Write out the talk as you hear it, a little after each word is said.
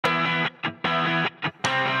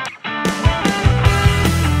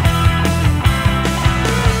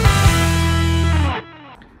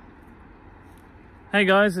Hey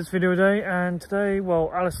guys, it's VideoADay, and today, well,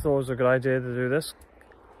 Alice thought it was a good idea to do this.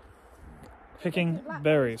 Picking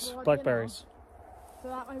berries, blackberries. So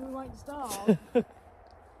that way we won't starve.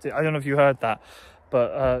 I don't know if you heard that,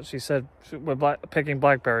 but she said we're picking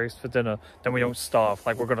blackberries for dinner, then we don't starve,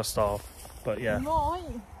 like we're gonna starve. But yeah. We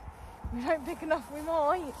might. If we don't pick enough, we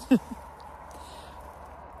might.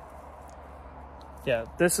 Yeah,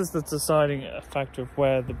 this is the deciding factor of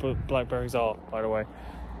where the blackberries are, by the way.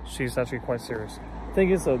 She's actually quite serious. Thing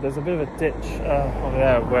is though, there's a bit of a ditch over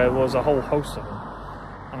there where there was a whole host of them,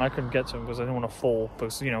 and I couldn't get to them because I didn't want to fall,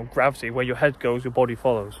 because, you know, gravity, where your head goes your body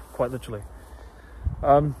follows, quite literally.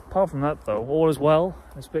 Apart from that though, all is well.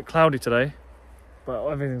 It's a bit cloudy today, but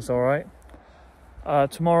everything's all right.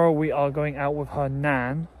 Tomorrow we are going out with her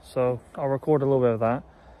nan, so I'll record a little bit of that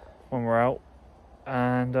when we're out.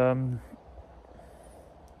 And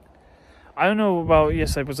I don't know about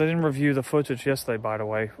yesterday, because I didn't review the footage yesterday, by the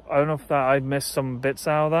way. I don't know if I missed some bits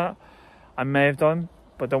out of that. I may have done,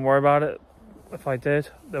 but don't worry about it. If I did,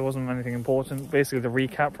 there wasn't anything important. Basically, the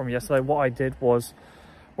recap from yesterday, what I did was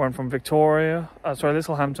went from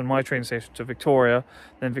Littlehampton, my train station, to Victoria.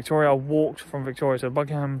 Then Victoria, I walked from Victoria to the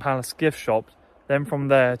Buckingham Palace gift shop. Then from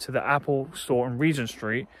there to the Apple store on Regent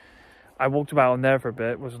Street. I walked about in there for a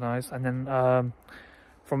bit, which was nice. And then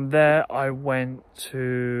from there, I went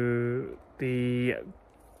to the,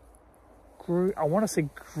 I want to say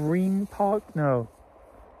Green Park? No.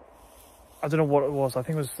 I don't know what it was. I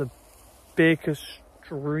think it was the Baker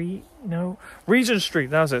Street? No. Regent Street,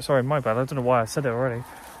 that was it. Sorry, my bad. I don't know why I said it already.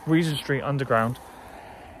 Regent Street Underground.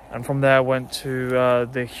 And from there, I went to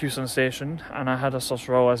the Houston station, and I had a sausage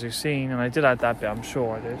roll, as you've seen. And I did add that bit, I'm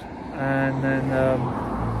sure I did. And then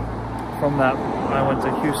from that, I went to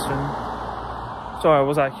Houston. Sorry, I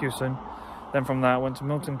was at Houston. Then from that, I went to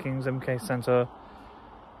Milton Keynes MK Center.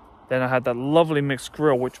 Then I had that lovely mixed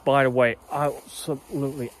grill, which, by the way,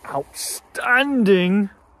 absolutely outstanding.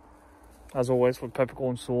 As always, with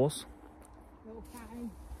peppercorn sauce. Okay.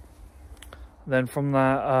 Then from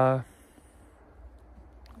that,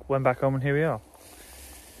 went back home, and here we are.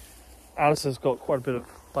 Alice has got quite a bit of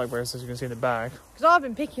blackberries, as you can see in the bag. Because I've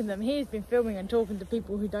been picking them. He's been filming and talking to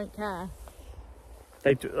people who don't care.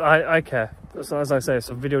 They do. I care. So, as I say, it's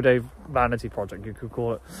a VideoADay vanity project, you could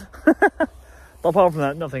call it. But apart from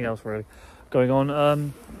that, nothing else really going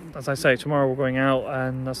on. As I say, tomorrow we're going out,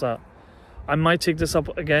 and that's that. I might take this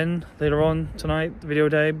up again later on tonight,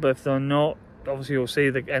 VideoADay, but if they're not, obviously you'll see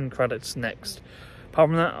the end credits next. Apart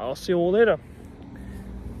from that, I'll see you all later.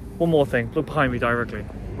 One more thing, look behind me directly.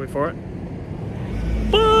 Wait for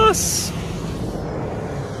it. Bus!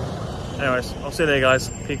 Anyways, I'll see you there, guys.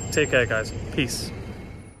 Take care, guys. Peace.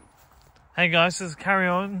 Hey guys, this is Carry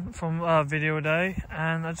On from VideoADay,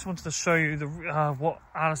 and I just wanted to show you the what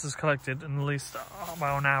Alice has collected in at least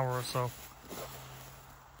about an hour or so.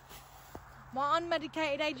 My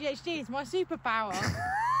unmedicated ADHD is my superpower.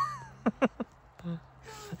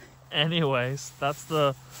 Anyways, that's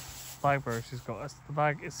the blackberry she's got. The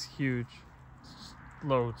bag is huge. It's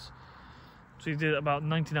loads. She did about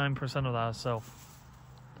 99% of that herself.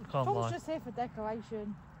 I can't lie. Paul's just here for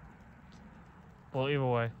decoration. Well, either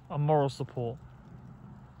way, a moral support.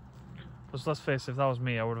 Because let's face it, if that was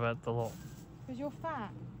me, I would have had the lot. Because you're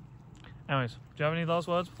fat. Anyways, do you have any last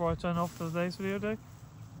words before I turn off for today's VideoADay?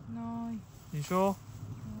 No. You sure?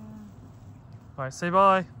 Yeah. Alright, say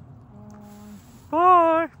bye.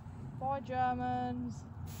 Bye. Bye. Bye, Germans.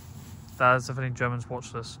 That is if any Germans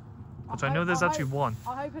watch this. Which I know there's actually one.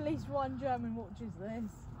 I hope at least one German watches this.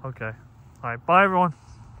 Okay. Alright, bye everyone.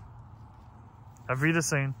 Auf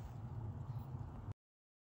Wiedersehen.